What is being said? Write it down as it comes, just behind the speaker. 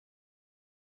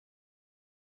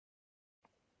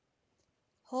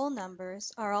Whole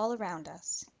numbers are all around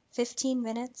us. 15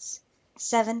 minutes,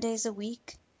 7 days a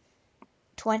week,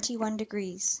 21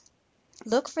 degrees.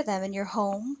 Look for them in your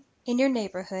home, in your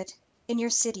neighborhood, in your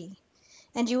city,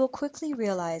 and you will quickly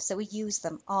realize that we use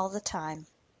them all the time.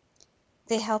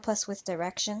 They help us with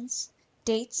directions,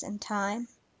 dates and time,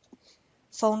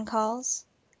 phone calls,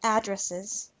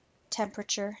 addresses,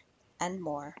 temperature, and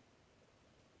more.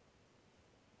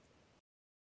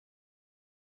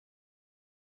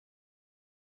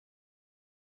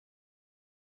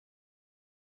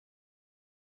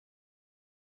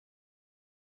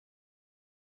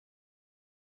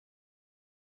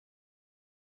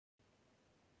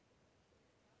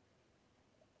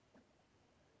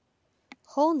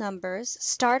 Whole numbers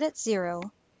start at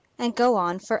 0 and go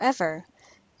on forever.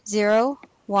 0,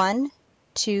 1,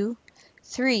 2,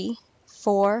 3,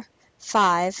 4,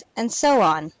 5, and so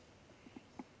on.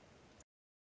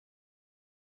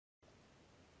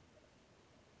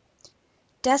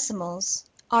 Decimals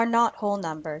are not whole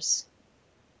numbers.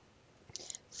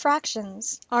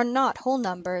 Fractions are not whole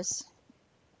numbers.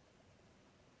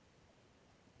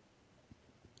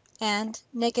 And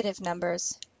negative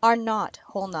numbers are not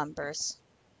whole numbers.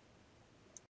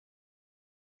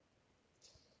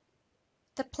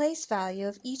 The place value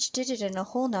of each digit in a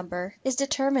whole number is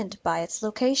determined by its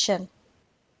location.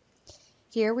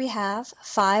 Here we have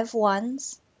 5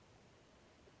 ones,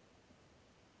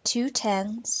 2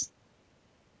 tens,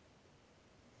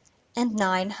 and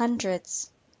 9 hundreds.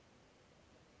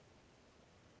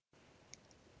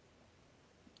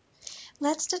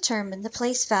 Let's determine the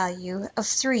place value of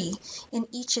 3 in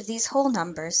each of these whole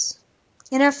numbers.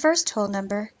 In our first whole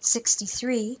number,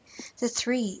 63, the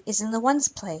 3 is in the ones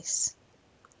place.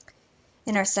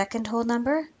 In our second whole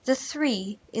number, the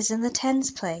 3 is in the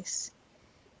tens place.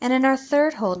 And in our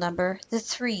third whole number, the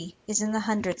 3 is in the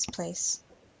hundreds place.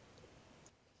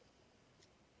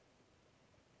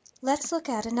 Let's look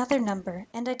at another number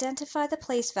and identify the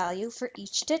place value for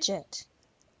each digit.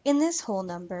 In this whole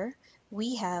number,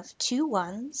 we have 2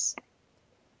 ones,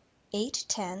 8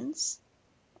 tens,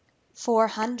 4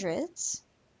 hundreds,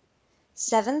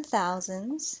 7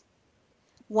 thousands,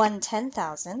 1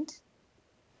 10,000,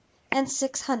 and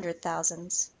 6 hundred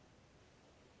thousands.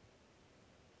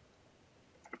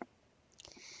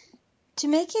 To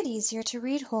make it easier to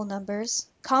read whole numbers,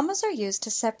 commas are used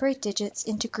to separate digits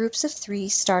into groups of 3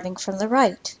 starting from the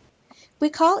right. We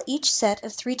call each set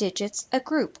of 3 digits a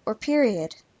group or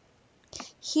period.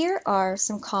 Here are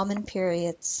some common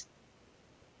periods: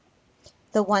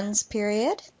 the ones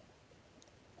period,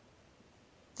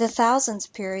 the thousands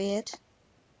period,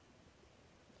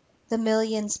 the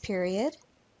millions period,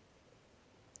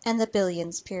 and the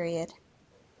billions period.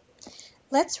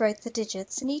 Let's write the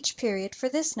digits in each period for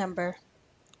this number.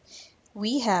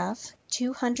 We have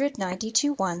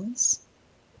 292 ones,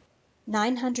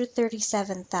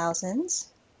 937 thousands,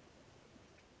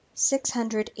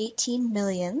 618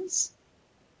 millions,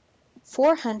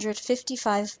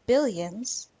 455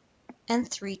 billions, and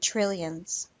 3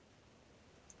 trillions.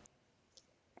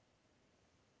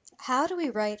 How do we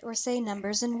write or say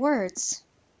numbers in words?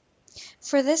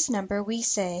 For this number we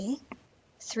say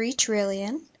 3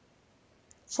 trillion,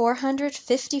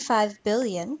 455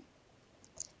 billion,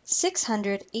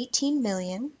 618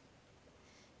 million,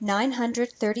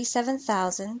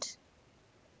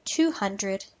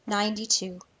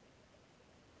 937,292.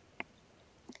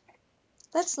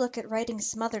 Let's look at writing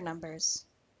some other numbers.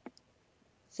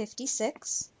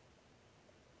 56,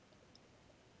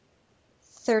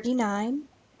 39,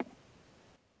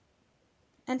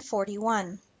 and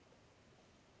 41.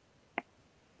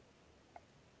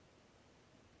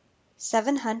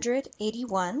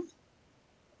 781,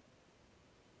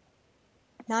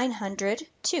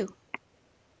 902.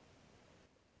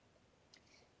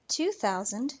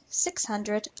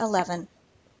 2,611.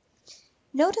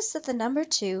 Notice that the number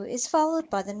 2 is followed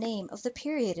by the name of the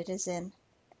period it is in,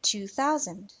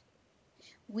 2000.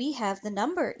 We have the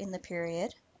number in the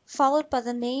period followed by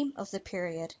the name of the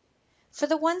period. For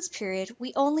the ones period,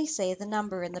 we only say the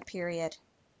number in the period.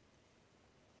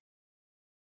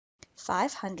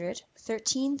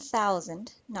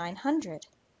 513,900.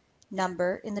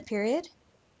 Number in the period,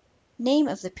 name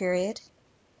of the period,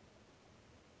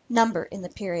 number in the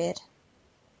period.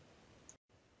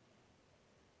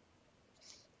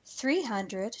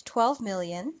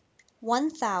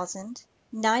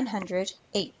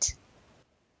 312,001,908.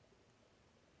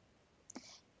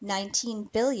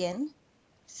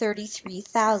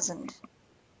 19,033,000.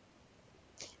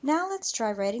 Now let's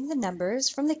try writing the numbers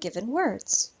from the given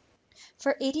words.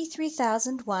 For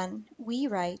 83,001, we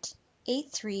write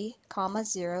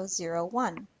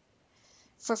 83,001.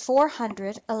 For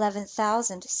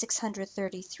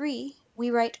 411,633,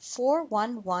 we write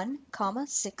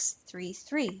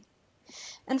 411,633.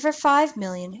 And for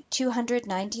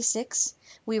 5,296,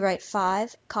 we write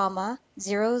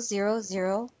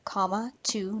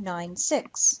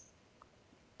 5,000,296.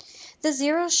 The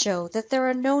zeros show that there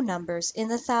are no numbers in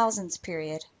the thousands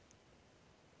period.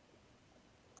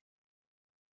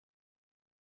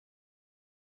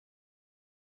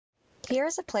 Here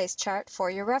is a place chart for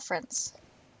your reference.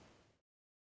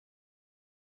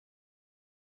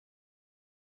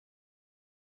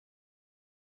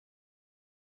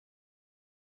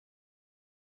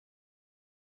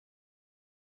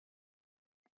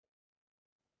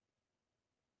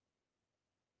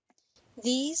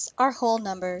 These are whole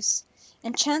numbers,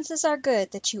 and chances are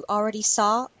good that you already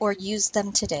saw or used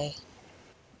them today.